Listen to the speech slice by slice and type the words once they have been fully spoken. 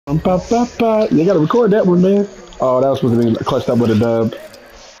You gotta record that one, man. Oh, that was supposed to be clutched up with a dub.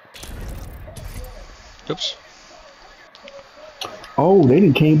 Oops. Oh, they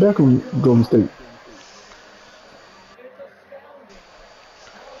didn't came back on Golden State.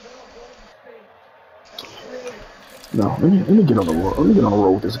 No, let me get on the road. Let me get on the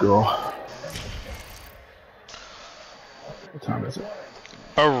road with this girl. What time is it?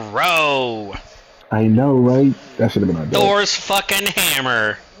 Bro. I know, right? That should have been our dub. Thor's fucking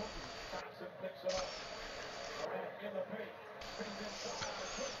hammer.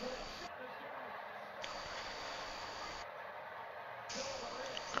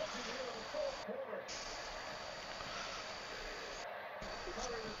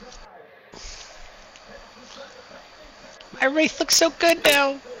 My Wraith looks so good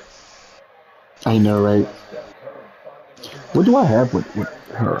now. I know, right? What do I have with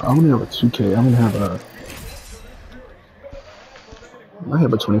her? I only have a 2K. I only have a. I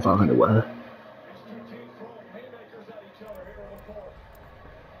have a 2500 with her.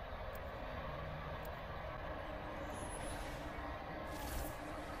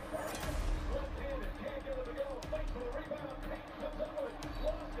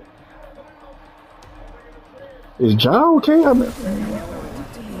 Is Ja okay? I mean,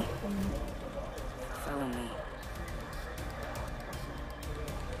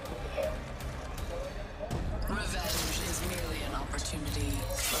 Revenge is merely an opportunity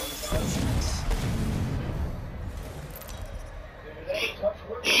for improvement.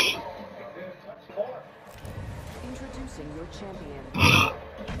 Introducing your champion. Come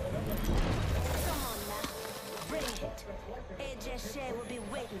on now. Bring it. AJ Shea will be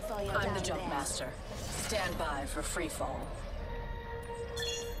waiting for you I'm down the jump there. master. Stand by for free fall.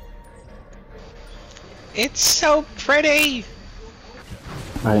 It's so pretty.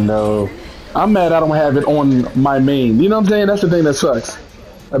 I know. I'm mad I don't have it on my main. You know what I'm saying? That's the thing that sucks.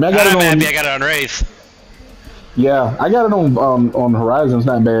 I mean, I got it I'm on. happy I got it on Wraith. Yeah, I got it on Horizon. It's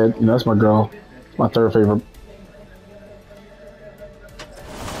not bad. You know, that's my girl. It's my third favorite.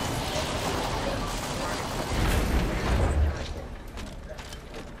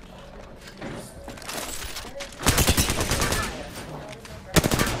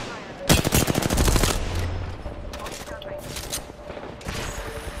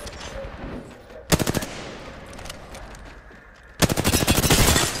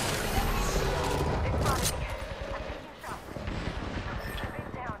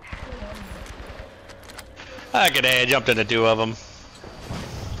 I could have jumped into two of them.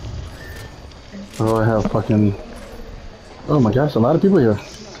 Oh, I have fucking. Oh my gosh, a lot of people here.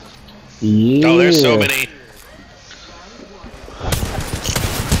 Yeah. Oh, there's so many.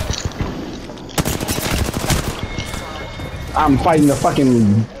 I'm fighting the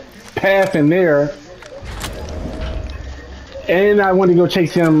fucking path in there. And I want to go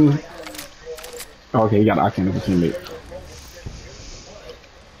chase him. Okay, he got an Octane as a teammate.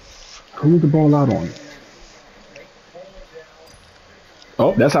 Who's the ball out on?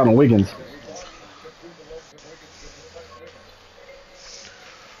 Oh, that's out on Wiggins.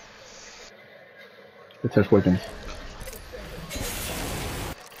 Let's touch Wiggins.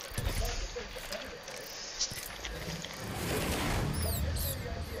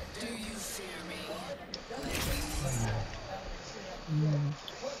 Do you fear me?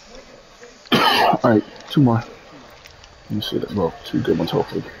 Alright, two more. Let me see that. Well, two good ones,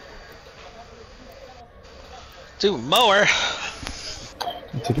 hopefully. Two more.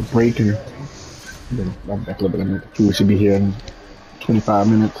 Take a break and then I'll be back a little bit. We should be here in 25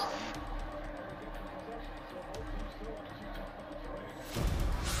 minutes.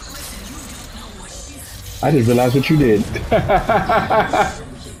 I just realized what you did.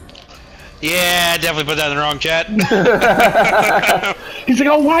 Yeah, definitely put that in the wrong chat. He's like,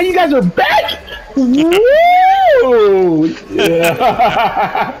 oh, wow, you guys are back? Woo!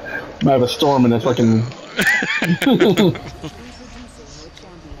 Yeah. Might have a storm in that fucking...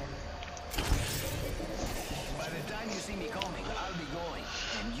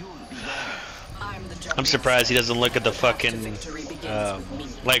 I'm surprised he doesn't look at the fucking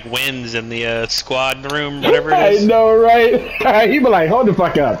like wins in the squad room, whatever it is. I know, right? He be like, hold the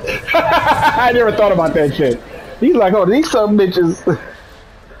fuck up. I never thought about that shit. He's like, oh, these some bitches.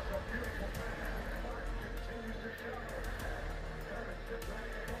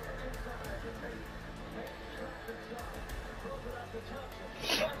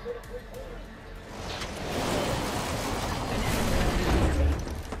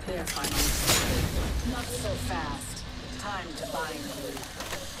 They're finally not so fast. Time to bind you.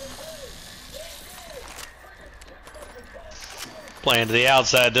 Playing to the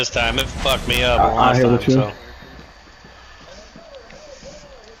outside this time, it fucked me up I last hear time. what you- So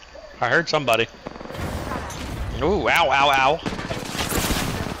I heard somebody. Ooh, ow, ow, ow.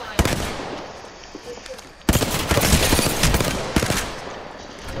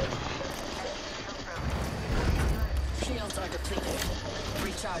 Shields are depleted.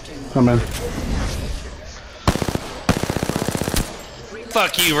 Recharging. Come in.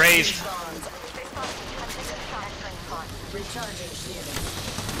 Fuck you, Raised. Recharging shield.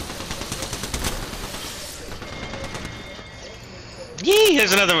 Yee!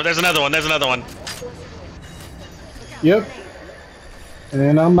 There's another one. There's another one. There's another one. Yep.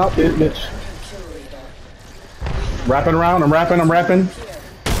 And I'm out there, bitch. Wrapping around. I'm wrapping.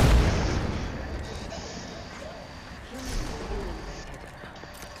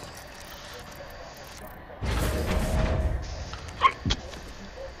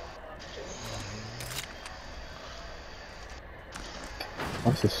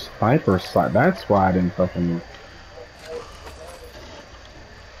 What's a sniper sight? That's why I didn't fucking.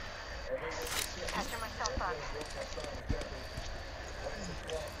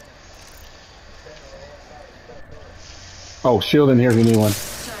 Oh, shield in here if you need one.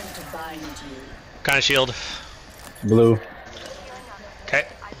 Time to bind you. Kind of shield. Blue. Okay.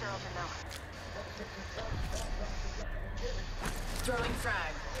 Throwing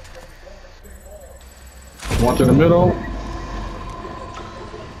frag. One to the middle.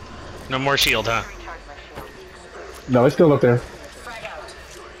 No more shield, huh? No, it's still up there. Frag out.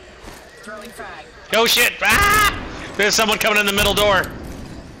 Throwing frag. Oh shit! Ah! There's someone coming in the middle door.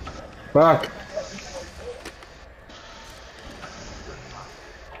 Fuck.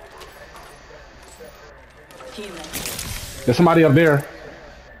 Healing. There's somebody up there.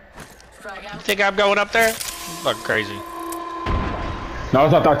 Frag out. Think I'm going up there? Fuck crazy. No,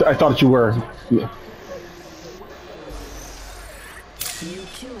 I thought you were. Yeah. You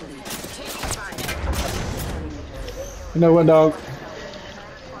killed it. Take fire. You know what, dog?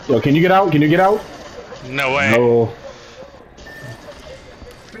 Yo, can you get out? Can you get out? No way. No.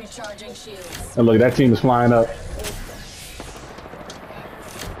 Recharging shields. And look, that team is flying up.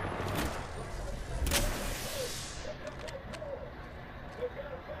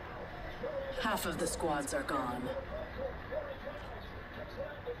 Half of the squads are gone.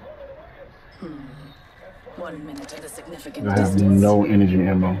 1 minute at a significant I have distance. no energy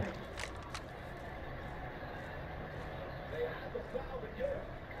ammo.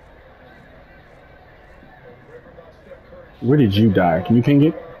 Where did you die? Can you ping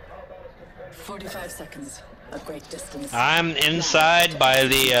it? 45 seconds. A great distance. I'm inside by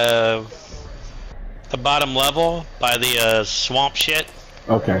the bottom level, by the swamp shit.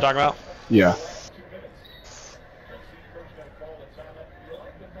 Okay. I'm talking about. Yeah.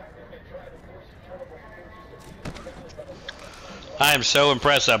 I am so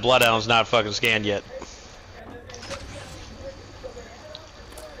impressed that Bloodhound's not fucking scanned yet.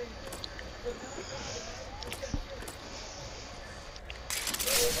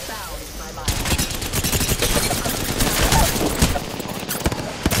 Bound by my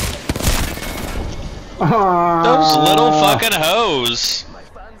Those little fucking hoes.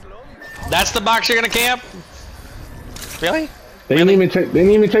 That's the box you're gonna camp? Really? They didn't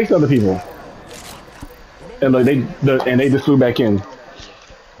even chase other people. And like they just flew back in.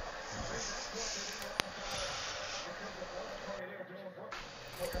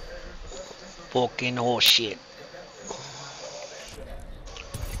 Fucking horse shit.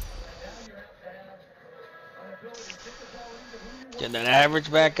 Get that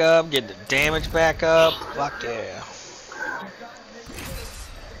average back up, get the damage back up. Fuck yeah.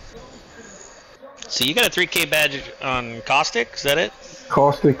 So you got a 3K badge on Caustic, is that it?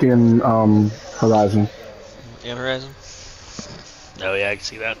 Caustic and Horizon. In Horizon? Oh yeah, I can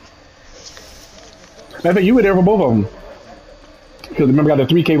see that. Matter of fact, you were there for both of them. Because remember, I got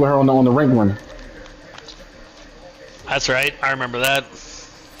the 3K with her on the rank one. That's right, I remember that.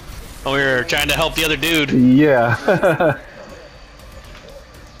 When we were trying to help the other dude. Yeah.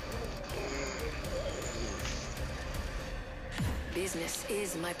 Business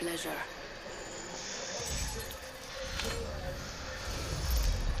is my pleasure.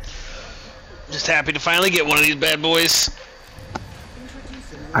 Just happy to finally get one of these bad boys.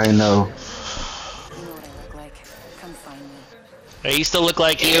 I know. You know what I look like. Come find me. I used to look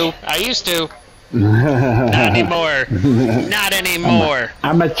like you. I used to. Not anymore. Not anymore.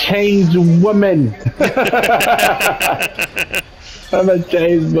 I'm a changed woman. I'm a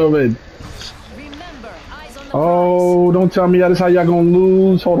changed woman. Remember, eyes on the Oh, don't tell me that is how y'all gonna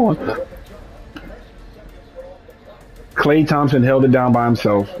lose. Hold on. Klay Thompson held it down by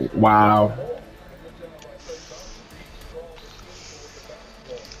himself. Wow.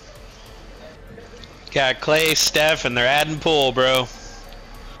 Got Clay, Steph, and they're adding Poole, bro.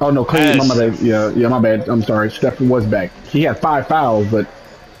 Oh no, Clay, my bad. Yeah, my bad. I'm sorry. Steph was back. He had 5 fouls, but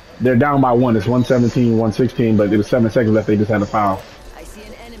they're down by 1. It's 117, 116, but it was 7 seconds left. They just had a foul. I see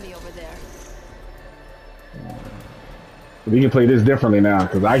an enemy over there. We can play this differently now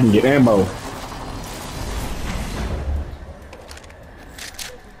because I can get ammo.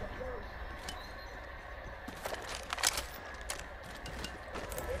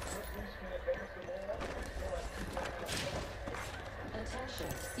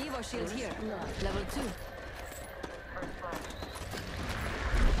 Evo shield here. Level 2.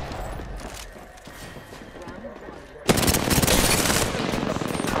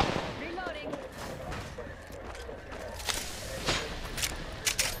 Reloading.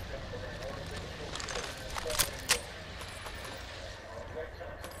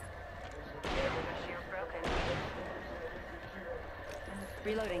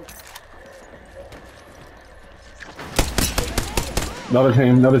 Reloading.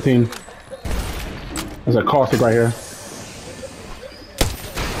 Another team. There's a caustic right here.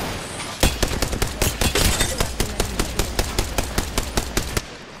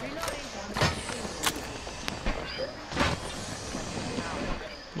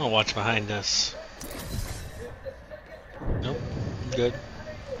 I'm gonna watch behind us. Nope, I'm good.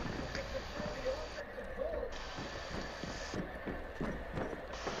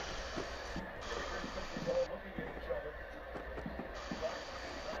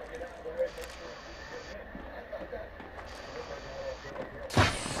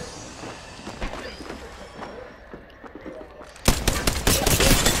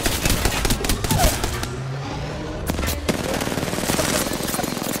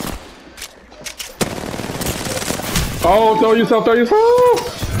 Oh, throw yourself!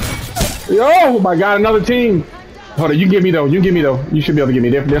 Yo, my God, another team. Hold on, you give me though. You should be able to get me.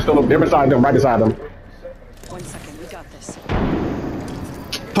 They're still they're beside them, right beside them. 1 second, we got this.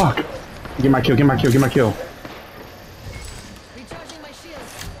 Fuck. Get my kill. Recharging my shields.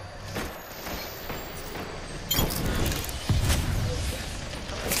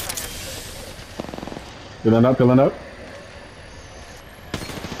 Filling up.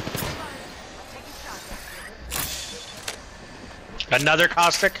 Another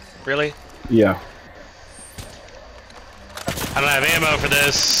caustic? Really? Yeah. I don't have ammo for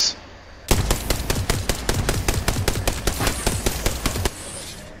this.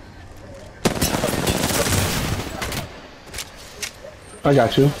 I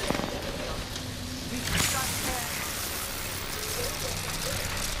got you.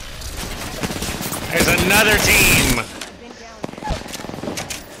 There's another team!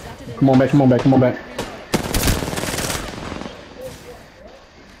 Come on back.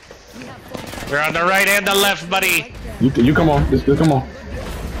 We're on the right and the left, buddy. You come on. Just come on.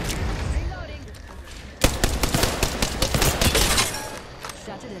 Reloading.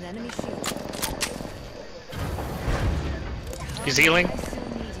 Shattered an enemy shield. He's healing. I still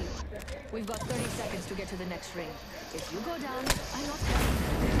need you. We've got 30 seconds to get to the next ring. If you go down, I'm not coming.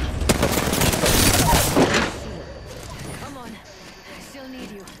 Come on. I still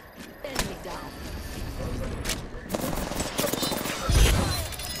need you. Enemy down.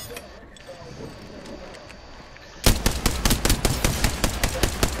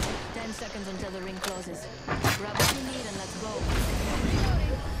 Seconds until the ring closes. Grab what you need and let's go.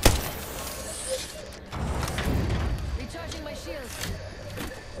 Recharging my shields.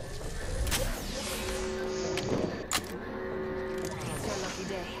 It's your lucky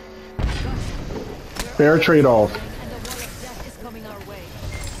day. Gotcha. Fair trade-off. And the wall of death is coming our way.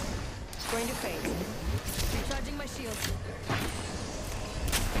 It's going to fade. Recharging my shields.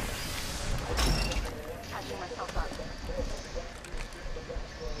 Catching myself up.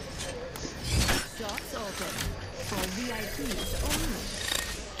 Shots open. For VIPs only.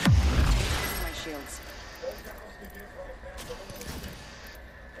 My shields.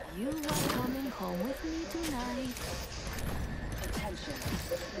 You are coming home with me tonight. Attention.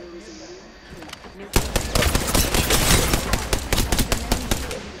 There is a new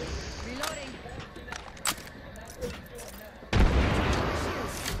reloading.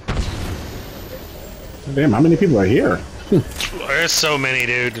 Damn, how many people are here? There's so many,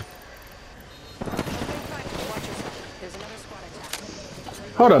 dude.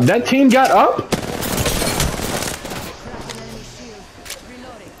 Hold up, that team got up?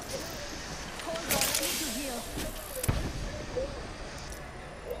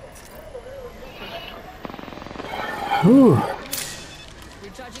 Whew.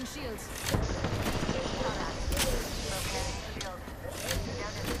 Recharging shields.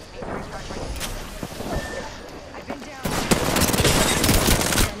 I've been down.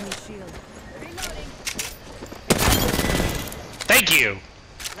 Enemy shield. Reloading. Thank you.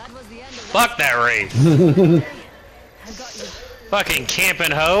 was the end of Fuck that race. I got you. Fucking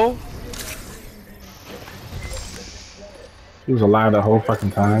camping hoe. He was alive the whole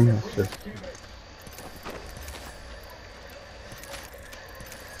fucking time. It's just...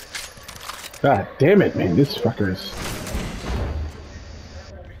 God damn it, man. This fucker's...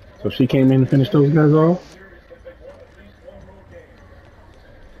 So she came in and finished those guys off?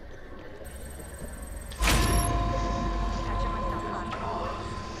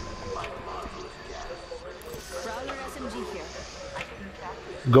 Prowler SMG here.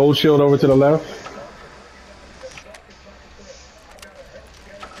 Gold shield over to the left.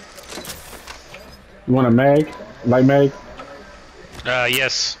 You want a mag? Light mag?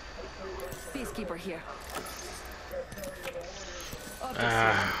 Yes. Peacekeeper here.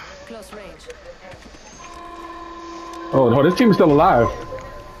 Close range. Oh, this team is still alive.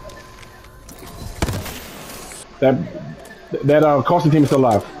 That Carson team is still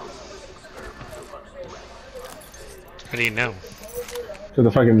alive. How do you know? So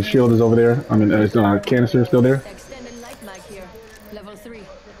the fucking shield is over there. I mean, it's canister still there. Extended light mag here. Level 3.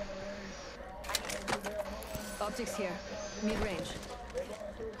 Optics here. Mid range.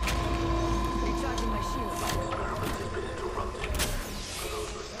 Recharging my shield.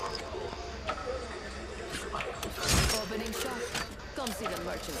 Opening shot. Come see the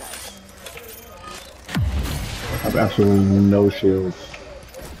merchandise. I have absolutely no shields.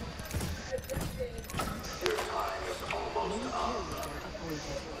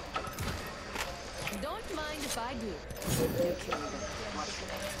 Don't mind if I do.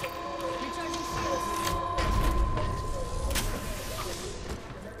 Recharging shields.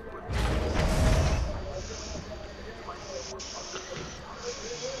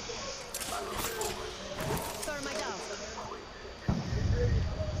 Thermite out.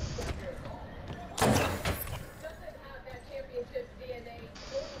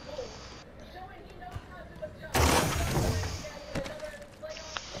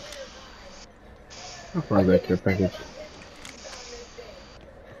 How far is that care package?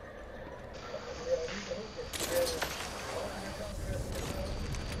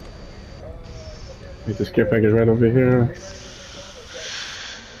 Get this care package right over here.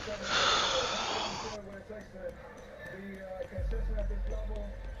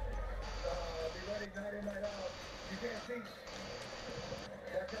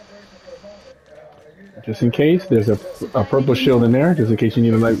 Just in case, there's a purple shield in there, just in case you need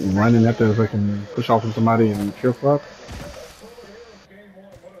to like run and have to fucking push off from somebody and shield flop.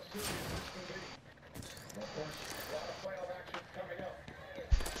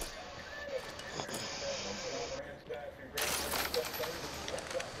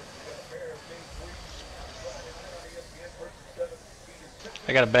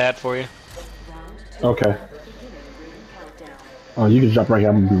 I got a bat for you. Okay. Oh, you can jump right here.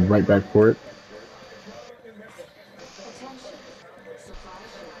 I'm gonna be right back for it.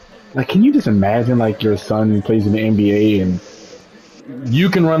 Like, can you just imagine, like, your son plays in the NBA and you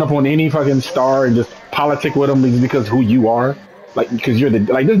can run up on any fucking star and just politic with them because who you are? Like, because you're the,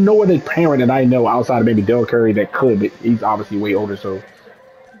 like, there's no other parent that I know outside of maybe Del Curry that could, but he's obviously way older, so.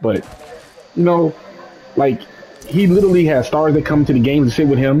 But, you know, like, he literally has stars that come to the games and sit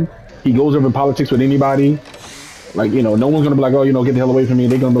with him. He goes over politics with anybody. Like, you know, no one's gonna be like, oh, you know, get the hell away from me.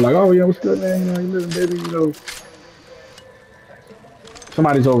 They're gonna be like, oh, yeah, what's good, man? You know, you listen, baby, you know.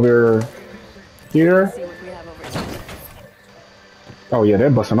 Somebody's over here. See what we have over here. Oh yeah, they're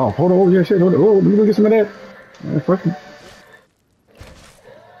busting off. Hold on, oh yeah, shit. Hold on. Oh, let me go get some of that. Yeah, fuck it.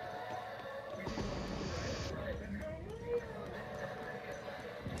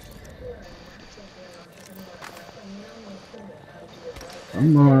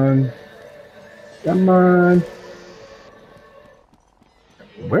 Come on. Come on.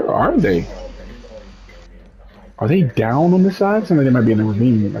 Where are they? Are they down on the side? Something they might be in the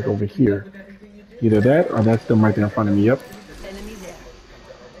ravine, like over here. Either that, or that's them right there in front of me. Yep. Enemy there.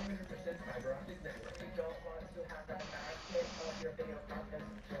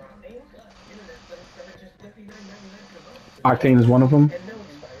 Octane is one of them.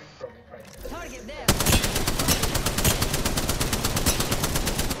 Target there.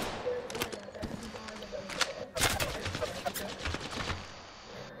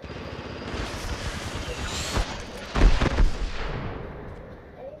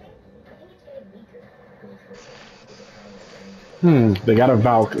 They got a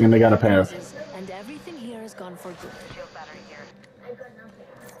Valk and they got a Path. And everything here is gone for good.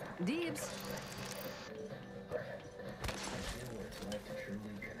 Deebs.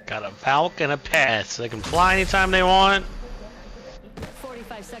 Got a Valk and a pass. They can fly anytime they want.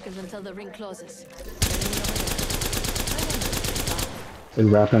 45 seconds until the ring closes. They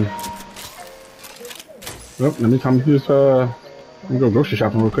rapping. Well, let me come do this. Let me go grocery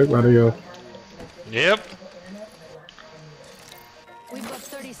shopping real quick while they Yep. We've got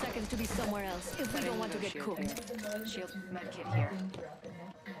 30 seconds to be somewhere else if we don't want to get cooked. Shield medkit here.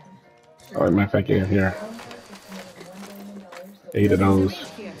 Oh, matter of fact, yeah, here. 8 of those.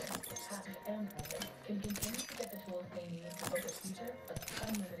 Here.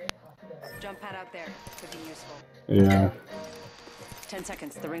 Jump pad out there. Could be useful. Yeah. 10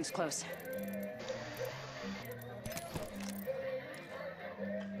 seconds. The ring's close.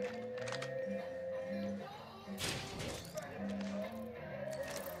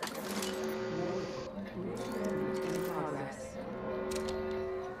 In progress.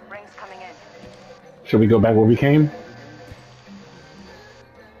 Ring's coming in. Should we go back where we came?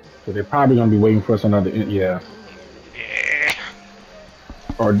 So they're probably gonna be waiting for us on the other end. Yeah. Yeah.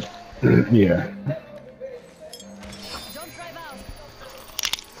 Or, yeah. Don't drive out.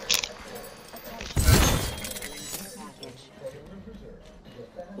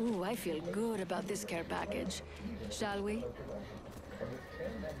 Ooh, I feel good about this care package. Shall we?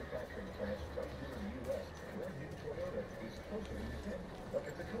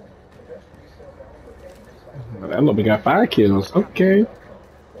 That little bit got 5 kills. Okay.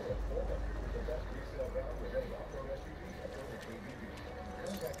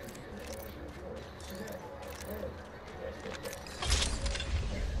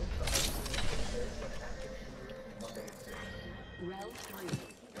 Round 3.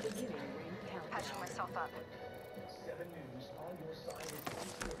 Beginning ring count. Patching myself up.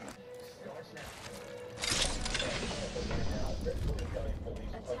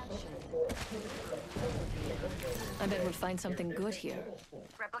 I bet we'll find something good here.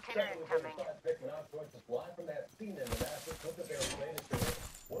 Replicator incoming.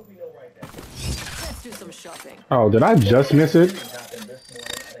 Let's do some shopping. Oh, did I just miss it?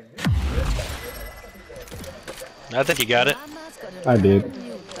 I think you got it. Mama's got a I did. brand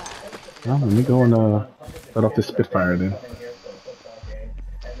new bag. Well, let me go and start off the Spitfire then.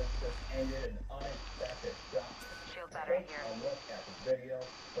 Shield battery here.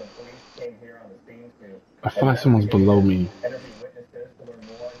 I feel like someone's below me.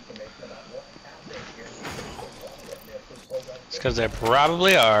 It's because there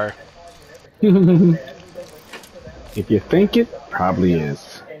probably are. If you think it, probably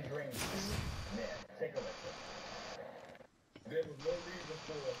is.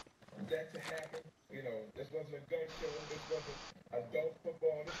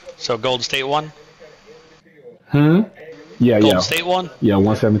 So Golden State won? Hmm? Yeah, Golden yeah. State won? Yeah,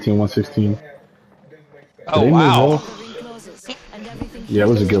 117, 116. Oh, They move wow. well. The ring closes, and everything Yeah, it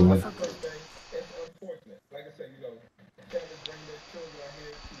was a good one. for good.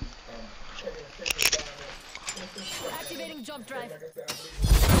 Activating jump drive.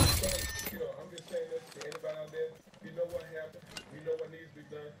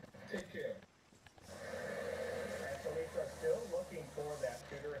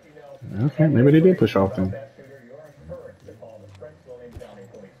 Okay, maybe they did push off then.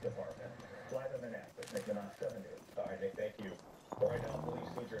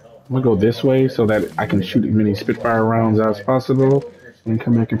 I'm gonna go this way so that I can shoot as many Spitfire rounds as possible, and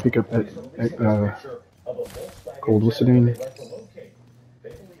come back and pick up that gold. What's the name?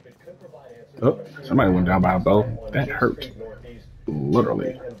 Oh, somebody went down by a bow. That hurt.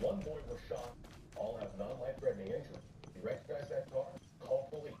 Literally.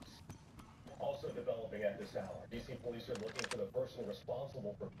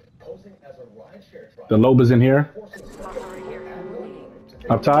 The Loba's in here.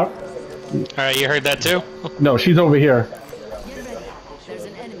 Up top? Alright, you heard that too? No, she's over here. Get ready. There's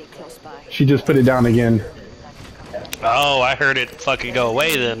an enemy close by. She just put it down again. Oh, I heard it fucking go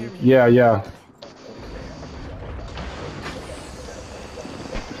away then. Yeah, yeah.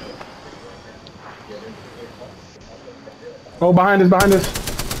 Oh, behind us, behind us.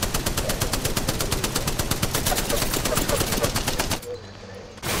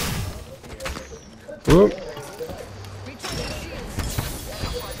 Whoop.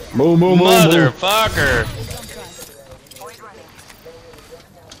 Boom, boom, boom, boom. Motherfucker!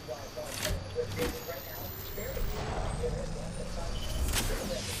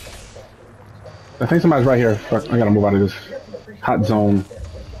 I think somebody's right here. Fuck, I gotta move out of this hot zone.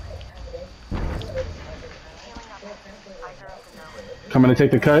 Coming to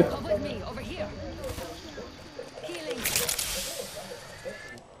take the cut. Come with me, over here. Healing.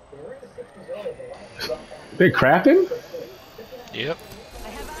 They crafting? Yep. I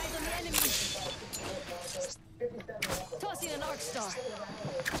have eyes on the enemy. Tossing an arc star.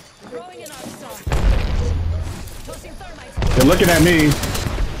 Throwing an arc star. Tossing thermite. They're looking at me.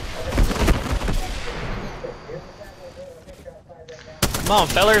 Come on,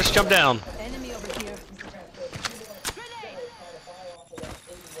 fellers, jump down. Enemy over here. Grenade!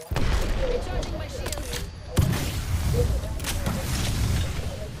 Recharging my shields.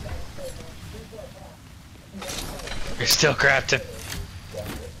 You're still crafting.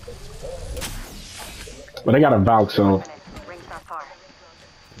 But they got a Valk, so.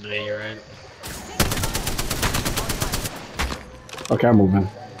 Yeah, you're right. Okay, I'm moving.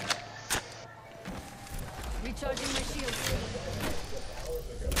 Recharging my shields.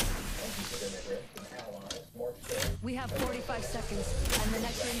 We have 45 seconds, and the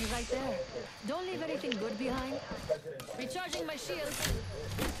next ring is right there. Don't leave anything good behind. Recharging my shields.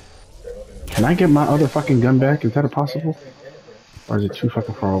 Can I get my other fucking gun back? Is that possible? Or is it too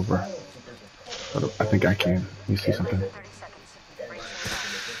fucking far over? But I think I can. Let me see something.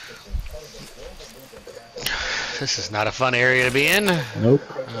 This is not a fun area to be in. Nope.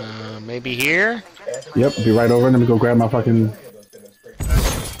 Maybe here? Yep, be right over. Let me go grab my fucking...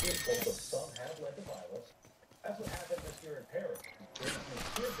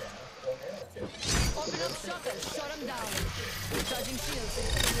 Open up shutters, shut them down. Recharging shields.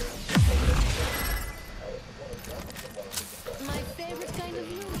 My favorite kind of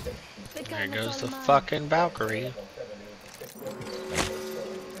loot. The There kind goes that's the all mine. fucking Valkyrie.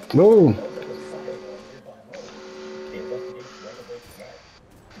 Whoa!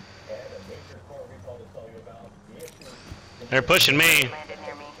 They're pushing me.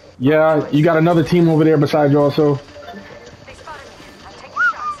 Yeah, you got another team over there besides you also.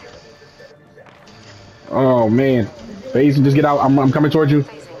 Oh man. Phase, just get out. I'm coming towards you.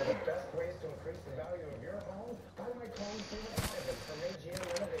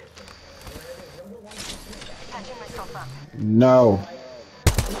 No.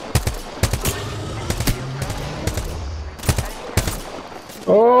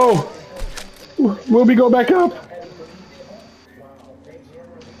 Oh! Will we go back up?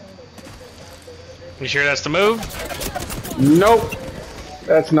 You sure that's the move? Nope.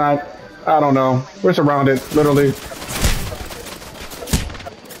 That's not. I don't know. We're surrounded, literally. Jump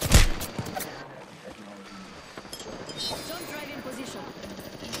right in position.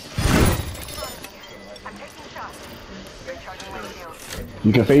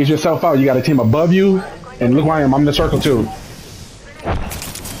 You can phase yourself out. You got a team above you. And look where I am. I'm in the circle too. Hold on,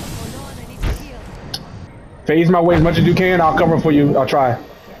 I need to heal. Phase my way as much as you can. I'll cover for you. I'll try.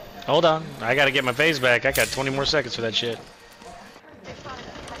 Hold on. I gotta get my phase back. I got 20 more seconds for that shit.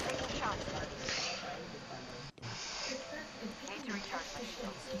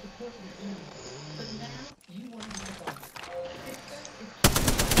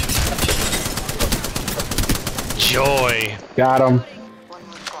 Joy. Got him.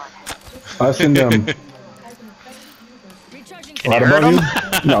 Us and them. Recharging Can Right you hurt above him?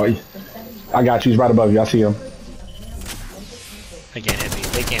 you? No. I got you. He's right above you. I see him. They can't hit me.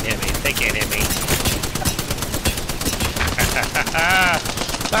 They can't hit me. They can't hit me.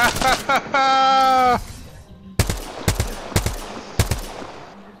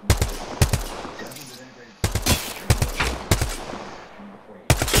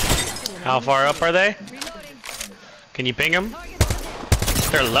 How far up are they? reloading. Can you ping them? Target over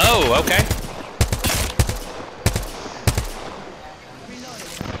there. They're low. Okay.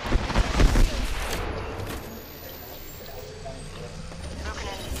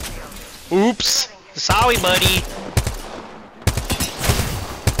 Oops. Sorry, buddy.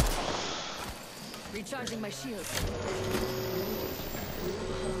 Recharging my shields.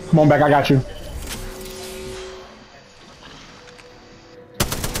 Come on back. I got you.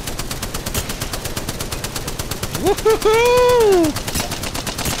 Woohoo!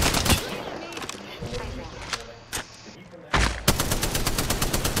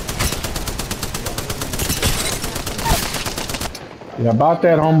 Yeah, about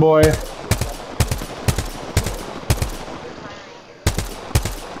that, homeboy.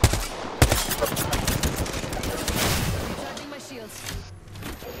 Recharging my shields.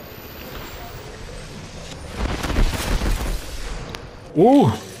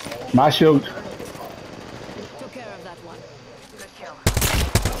 Ooh, my shield. Took care of that one.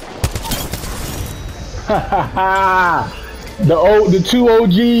 The two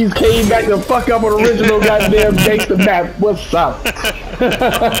OGs came back to fuck up an original goddamn gangster map. What's up?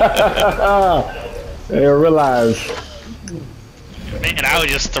 They realize, Man, I was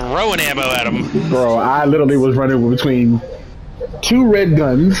just throwing ammo at him. bro. I literally was running between two red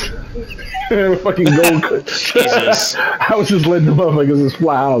guns. Fucking gold. Jesus. I was just letting the motherfuckers just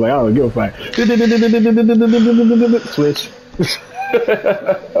fly out. Like, I don't give a fuck. Switch.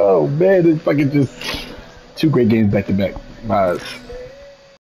 Oh man, it's fucking just two great games back to back. Nice.